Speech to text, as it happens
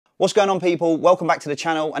What's going on, people? Welcome back to the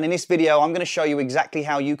channel, and in this video I'm going to show you exactly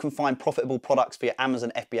how you can find profitable products for your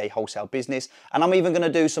Amazon FBA wholesale business, and I'm even going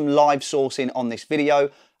to do some live sourcing on this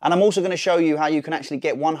video. And I'm also going to show you how you can actually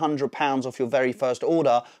get £100 off your very first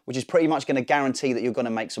order, which is pretty much going to guarantee that you're going to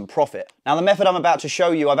make some profit. Now, the method I'm about to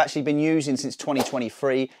show you I've actually been using since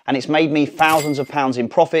 2023, and it's made me thousands of pounds in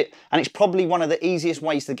profit, and it's probably one of the easiest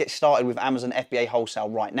ways to get started with Amazon FBA wholesale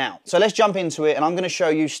right now. So let's jump into it, and I'm going to show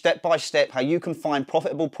you step by step how you can find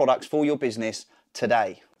profitable products for your business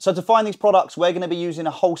today. So to find these products, we're going to be using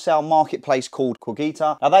a wholesale marketplace called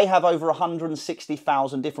Cogita. Now, they have over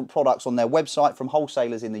 160,000 different products on their website from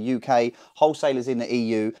wholesalers in the UK, wholesalers in the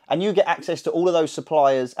EU, and you get access to all of those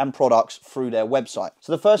suppliers and products through their website.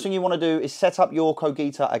 So the first thing you want to do is set up your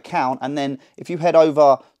Cogita account, and then if you head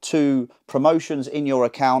over to promotions in your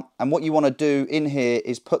account, and what you want to do in here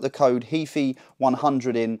is put the code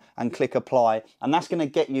HEFI100 in and click apply, and that's going to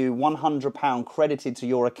get you £100 credited to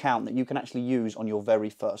your account that you can actually use on your very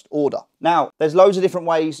first order. Now, there's loads of different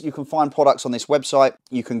ways you can find products on this website.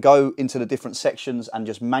 You can go into the different sections and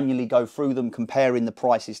just manually go through them, comparing the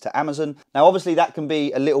prices to Amazon. Now, obviously that can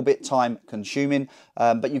be a little bit time consuming,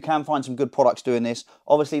 but you can find some good products doing this.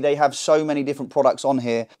 Obviously, they have so many different products on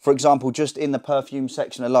here. For example, just in the perfume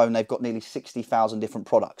section alone, they've got nearly 60,000 different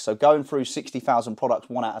products. So going through 60,000 products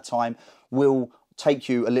one at a time will take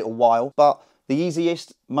you a little while, but the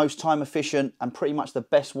easiest, most time efficient, and pretty much the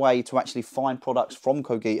best way to actually find products from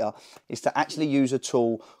Cogita is to actually use a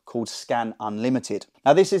tool called Scan Unlimited.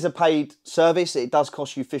 Now, this is a paid service. It does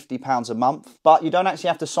cost you £50 a month, but you don't actually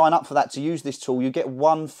have to sign up for that to use this tool. You get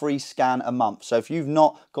one free scan a month. So if you've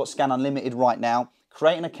not got Scan Unlimited right now,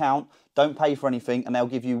 create an account, don't pay for anything, and they'll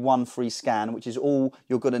give you one free scan, which is all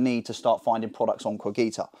you're going to need to start finding products on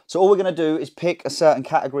Cogita. So all we're going to do is pick a certain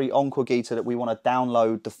category on Cogita that we want to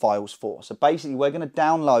download the files for. So basically, we're going to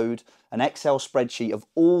download an Excel spreadsheet of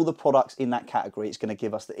all the products in that category. It's going to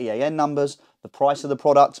give us the EAN numbers, the price of the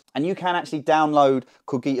product, and you can actually download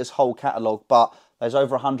Cogita's whole catalogue, but there's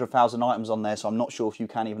over 100,000 items on there, so I'm not sure if you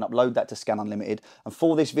can even upload that to Scan Unlimited. And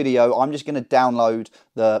for this video, I'm just going to download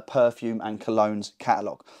the perfume and colognes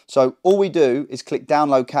catalogue. So all we do is click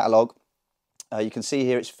download catalogue. You can see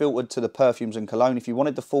here it's filtered to the perfumes and cologne. If you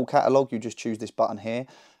wanted the full catalogue, you just choose this button here,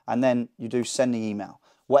 and then you do send the email.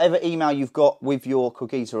 Whatever email you've got with your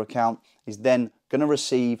Cogita account is then going to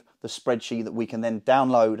receive the spreadsheet that we can then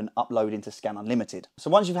download and upload into Scan Unlimited.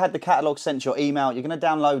 So once you've had the catalogue sent to your email, you're going to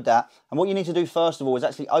download that. And what you need to do first of all is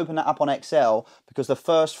actually open that up on Excel, because the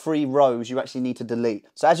first 3 rows you actually need to delete.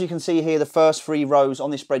 So as you can see here, the first 3 rows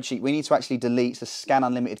on this spreadsheet, we need to actually delete so Scan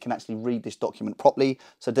Unlimited can actually read this document properly.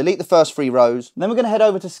 So delete the first 3 rows. Then we're going to head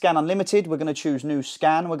over to Scan Unlimited. We're going to choose New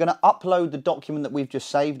Scan. We're going to upload the document that we've just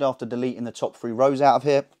saved after deleting the top 3 rows out of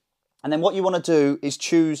here. And then what you want to do is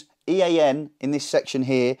choose EAN in this section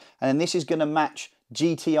here, and then this is going to match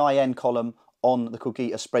GTIN column on the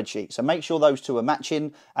Cogita spreadsheet. So make sure those 2 are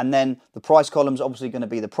matching, and then the price column is obviously going to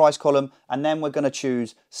be the price column, and then we're going to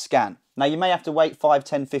choose Scan. Now, you may have to wait 5,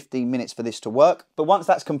 10, 15 minutes for this to work, but once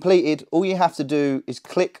that's completed, all you have to do is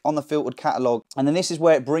click on the filtered catalogue, and then this is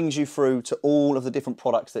where it brings you through to all of the different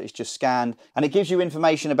products that it's just scanned, and it gives you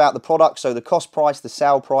information about the product, so the cost price, the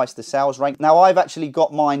sales rank. Now, I've actually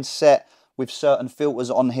got mine set with certain filters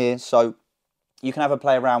on here, so you can have a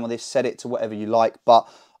play around with this, set it to whatever you like, but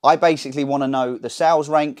I basically want to know the sales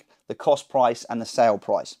rank, the cost price, and the sale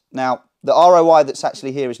price. Now, the ROI that's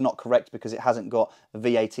actually here is not correct because it hasn't got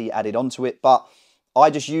VAT added onto it, but I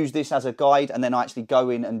just use this as a guide, and then I actually go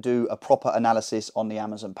in and do a proper analysis on the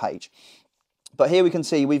Amazon page. But here we can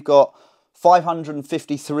see we've got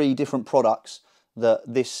 553 different products that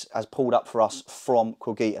this has pulled up for us from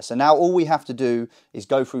Cogita. So now all we have to do is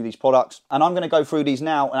go through these products, and I'm going to go through these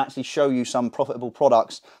now and actually show you some profitable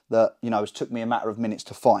products that, you know, it took me a matter of minutes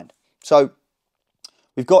to find. So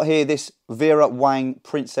we've got here this Vera Wang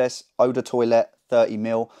Princess Eau de Toilette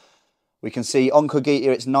 30ml. We can see on Cogita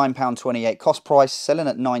it's £9.28 cost price, selling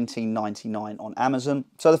at £19.99 on Amazon.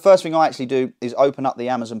 So the first thing I actually do is open up the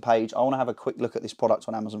Amazon page. I want to have a quick look at this product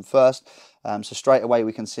on Amazon first. So straight away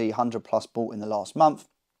we can see 100 plus bought in the last month.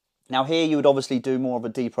 Now here you would obviously do more of a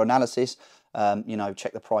deeper analysis, you know,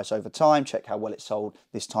 check the price over time, check how well it sold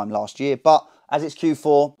this time last year. But as it's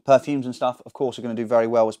Q4, perfumes and stuff, of course, are going to do very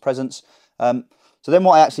well as presents. So then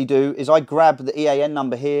what I actually do is I grab the EAN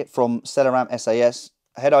number here from Cellaramp SAS,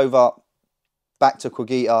 head over back to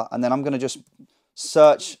Cogita, and then I'm going to just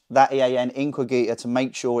search that EAN in Cogita to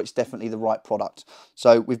make sure it's definitely the right product.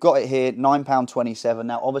 So we've got it here, £9.27.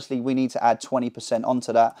 Now, obviously, we need to add 20%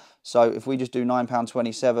 onto that. So if we just do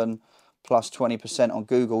 £9.27 plus 20% on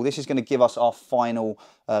Google. This is going to give us our final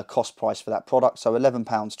cost price for that product, so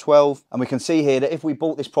 £11.12. And we can see here that if we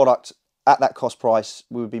bought this product at that cost price,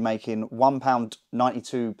 we would be making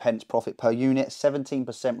 £1.92 profit per unit,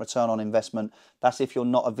 17% return on investment. That's if you're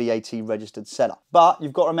not a VAT registered seller. But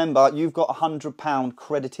you've got to remember, you've got £100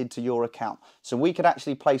 credited to your account. So we could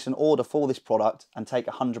actually place an order for this product and take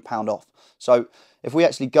 £100 off. So if we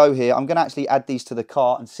actually go here, I'm going to actually add these to the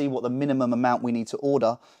cart and see what the minimum amount we need to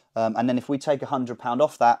order. And then if we take £100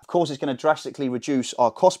 off that, of course, it's going to drastically reduce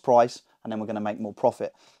our cost price, and then we're going to make more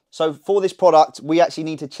profit. So for this product, we actually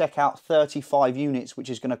need to check out 35 units, which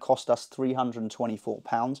is going to cost us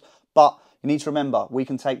 £324. But you need to remember, we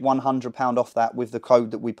can take £100 off that with the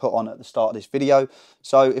code that we put on at the start of this video.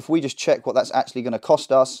 So if we just check what that's actually going to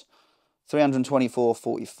cost us,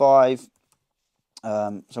 £324.45. So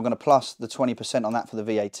I'm going to plus the 20% on that for the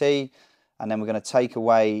VAT. And then we're going to take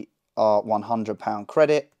away our £100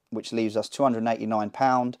 credit, which leaves us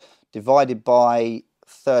 £289 divided by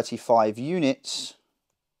 35 units.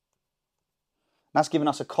 That's given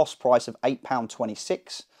us a cost price of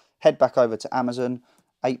 £8.26. Head back over to Amazon,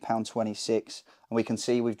 £8.26, and we can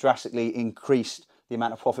see we've drastically increased the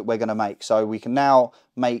amount of profit we're going to make. So we can now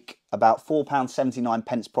make about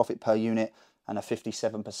 £4.79 profit per unit and a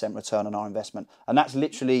 57% return on our investment. And that's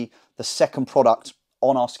literally the second product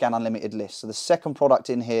on our Scan Unlimited list. So the second product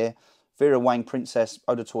in here, Vera Wang Princess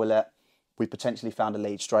Eau de Toilette, we potentially found a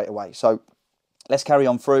lead straight away. So let's carry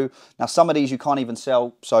on through. Now, some of these you can't even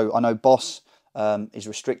sell. So I know Boss is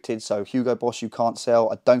restricted, so Hugo Boss you can't sell.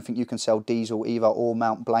 I don't think you can sell Diesel either, or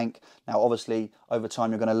Mount Blanc. Now obviously over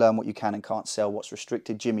time you're going to learn what you can and can't sell, what's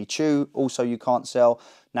restricted. Jimmy Choo also you can't sell.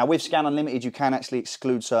 Now with Scan Unlimited you can actually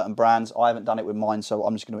exclude certain brands. I haven't done it with mine, so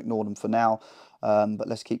I'm just going to ignore them for now. But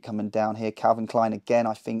let's keep coming down here. Calvin Klein again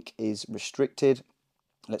I think is restricted.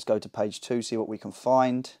 Let's go to page 2, see what we can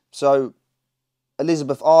find. So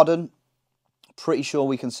Elizabeth Arden, pretty sure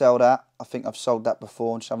we can sell that. I think I've sold that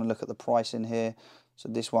before. Just having a look at the price in here. So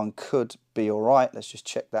this one could be all right. Let's just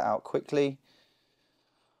check that out quickly.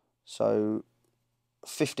 So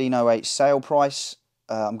 1508 sale price.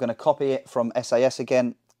 I'm going to copy it from SAS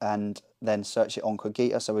again and then search it on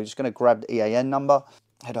Cogita. So we're just going to grab the EAN number,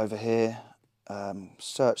 head over here,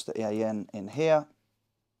 search the EAN in here.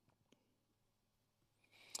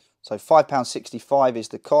 So £5.65 is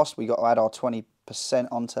the cost. We got to add our 20%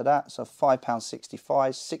 onto that. So £5.65,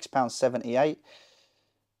 £6.78.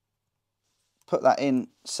 Put that in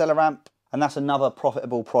Seller Amp, and that's another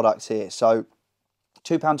profitable product here. So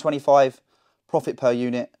 £2.25 profit per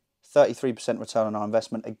unit, 33% return on our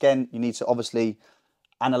investment. Again, you need to obviously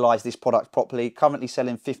analyze this product properly. Currently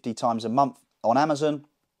selling 50 times a month on Amazon.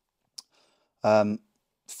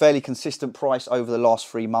 Fairly consistent price over the last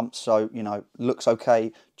 3 months, so you know, looks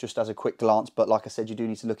okay just as a quick glance, but like I said, you do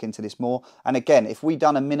need to look into this more. And again, if we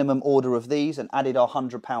done a minimum order of these and added our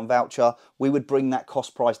 £100 voucher, we would bring that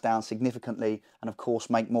cost price down significantly and of course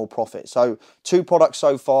make more profit. So 2 products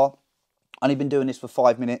so far. Only been doing this for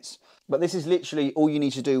 5 minutes, but this is literally all you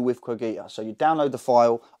need to do with Cogita. So you download the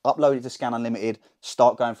file, upload it to Scan Unlimited,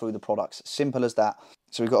 start going through the products. Simple as that.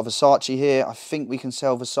 So we've got a Versace here. I think we can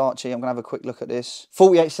sell Versace. I'm going to have a quick look at this.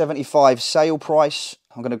 $48.75 sale price.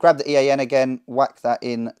 I'm going to grab the EAN again, whack that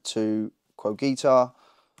in to Cogita,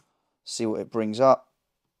 see what it brings up.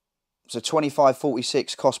 So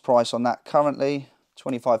 $25.46 cost price on that currently.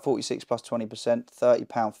 $25.46 plus 20%,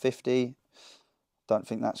 £30.50. Don't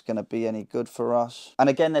think that's going to be any good for us. And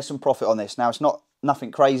again, there's some profit on this. Now, it's not nothing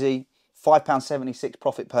crazy. £5.76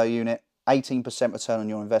 profit per unit, 18% return on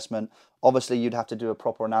your investment. Obviously, you'd have to do a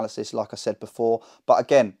proper analysis, like I said before. But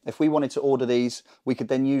again, if we wanted to order these, we could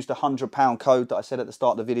then use the £100 code that I said at the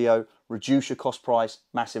start of the video, reduce your cost price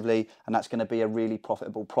massively, and that's going to be a really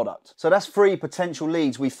profitable product. So that's 3 potential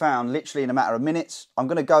leads we found literally in a matter of minutes. I'm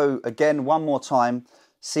going to go again one more time,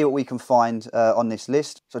 see what we can find on this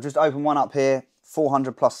list. So just open one up here.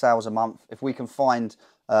 400 plus sales a month. If we can find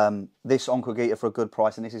this on Cogita for a good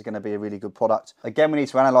price, and this is going to be a really good product. Again, we need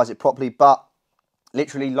to analyze it properly, but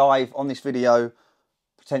literally live on this video,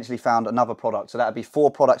 potentially found another product. So that would be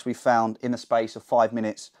 4 products we found in the space of 5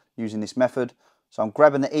 minutes using this method. So I'm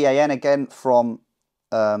grabbing the EAN again from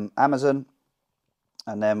Amazon,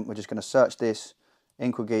 and then we're just going to search this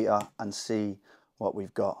in Cogita and see what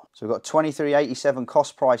we've got. So we've got $23.87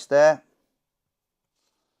 cost price there.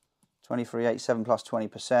 $23.87 plus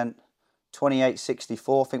 20%,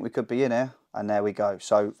 $28.64, I think we could be in here, and there we go.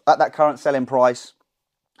 So at that current selling price,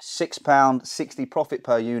 £6.60 profit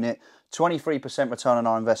per unit, 23% return on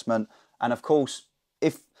our investment, and of course,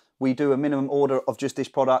 if we do a minimum order of just this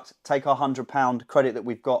product, take our £100 credit that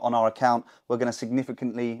we've got on our account, we're going to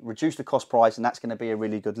significantly reduce the cost price, and that's going to be a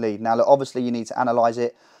really good lead. Now, look, obviously you need to analyze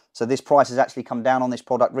it. So this price has actually come down on this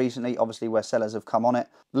product recently, obviously where sellers have come on it.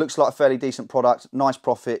 Looks like a fairly decent product, nice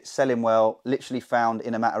profit, selling well, literally found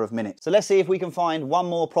in a matter of minutes. So let's see if we can find one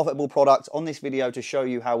more profitable product on this video to show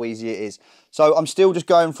you how easy it is. So I'm still just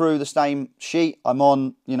going through the same sheet. I'm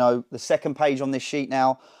on, the second page on this sheet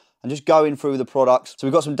now, and just going through the products. So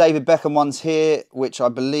we've got some David Beckham ones here, which I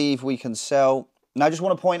believe we can sell. Now, I just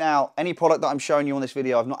want to point out, any product that I'm showing you on this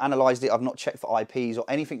video, I've not analysed it, I've not checked for IPs or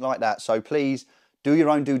anything like that. So please, do your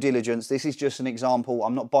own due diligence. This is just an example.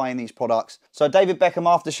 I'm not buying these products. So David Beckham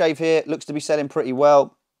aftershave here looks to be selling pretty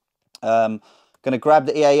well. Going to grab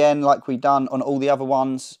the EAN like we've done on all the other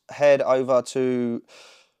ones. Head over to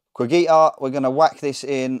Quagita. We're going to whack this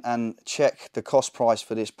in and check the cost price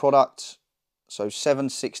for this product. So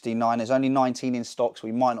 $7.69. There's only 19 in stock, so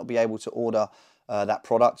we might not be able to order that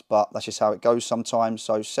product, but that's just how it goes sometimes.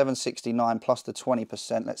 So $7.69 plus the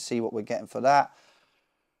 20%. Let's see what we're getting for that.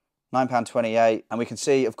 £9.28, and we can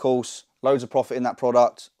see, of course, loads of profit in that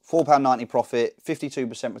product. £4.90 profit,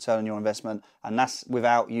 52% return on your investment, and that's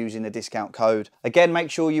without using the discount code. Again, make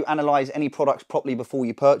sure you analyse any products properly before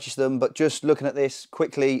you purchase them, but just looking at this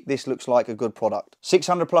quickly, this looks like a good product.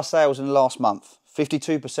 600 plus sales in the last month.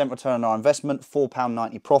 52% return on our investment,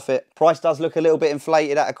 £4.90 profit. Price does look a little bit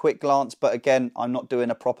inflated at a quick glance, but again, I'm not doing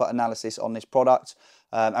a proper analysis on this product.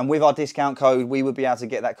 And with our discount code, we would be able to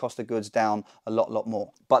get that cost of goods down a lot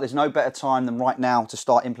more. But there's no better time than right now to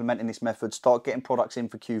start implementing this method, start getting products in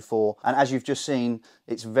for Q4. And as you've just seen,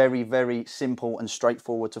 it's very, very simple and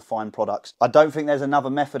straightforward to find products. I don't think there's another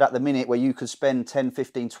method at the minute where you could spend 10,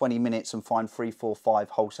 15, 20 minutes and find 3, 4, 5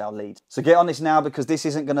 wholesale leads. So get on this now, because this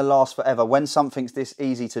isn't going to last forever. When something's this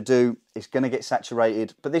easy to do, it's going to get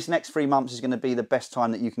saturated. But this next 3 months is going to be the best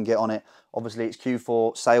time that you can get on it. Obviously, it's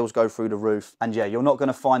Q4, sales go through the roof. And yeah, you're not going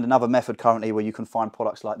to find another method currently where you can find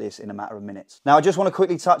products like this in a matter of minutes. Now, I just want to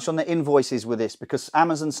quickly touch on the invoices with this, because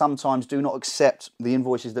Amazon sometimes do not accept the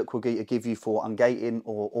invoices that Quagita give you for ungating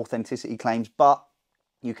or authenticity claims, but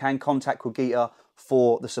you can contact Quagita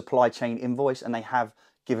for the supply chain invoice, and they have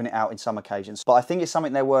given it out in some occasions. But I think it's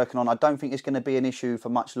something they're working on. I don't think it's going to be an issue for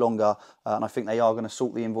much longer, and I think they are going to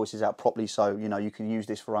sort the invoices out properly, so you can use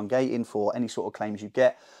this for ungating, for any sort of claims you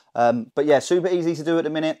get. But yeah, super easy to do at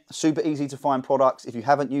the minute, super easy to find products. If you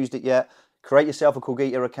haven't used it yet, create yourself a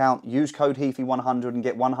Quagita account, use code HEFY100 and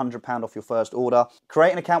get £100 off your first order.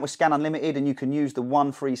 Create an account with Scan Unlimited, and you can use the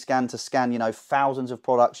one free scan to scan, thousands of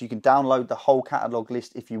products. You can download the whole catalogue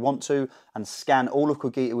list if you want to and scan all of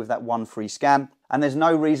Quagita with that one free scan. And there's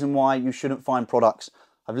no reason why you shouldn't find products.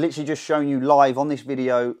 I've literally just shown you live on this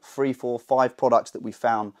video 3, 4, 5 products that we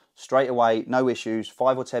found straight away, no issues,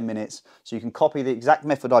 5 or 10 minutes. So you can copy the exact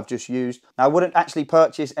method I've just used. Now, I wouldn't actually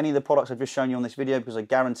purchase any of the products I've just shown you on this video, because I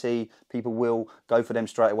guarantee people will go for them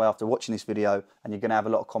straight away after watching this video, and you're going to have a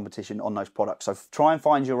lot of competition on those products. So try and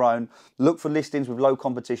find your own, look for listings with low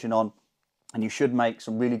competition on, and you should make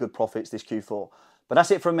some really good profits this Q4. But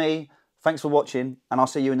that's it from me. Thanks for watching, and I'll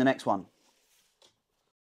see you in the next one.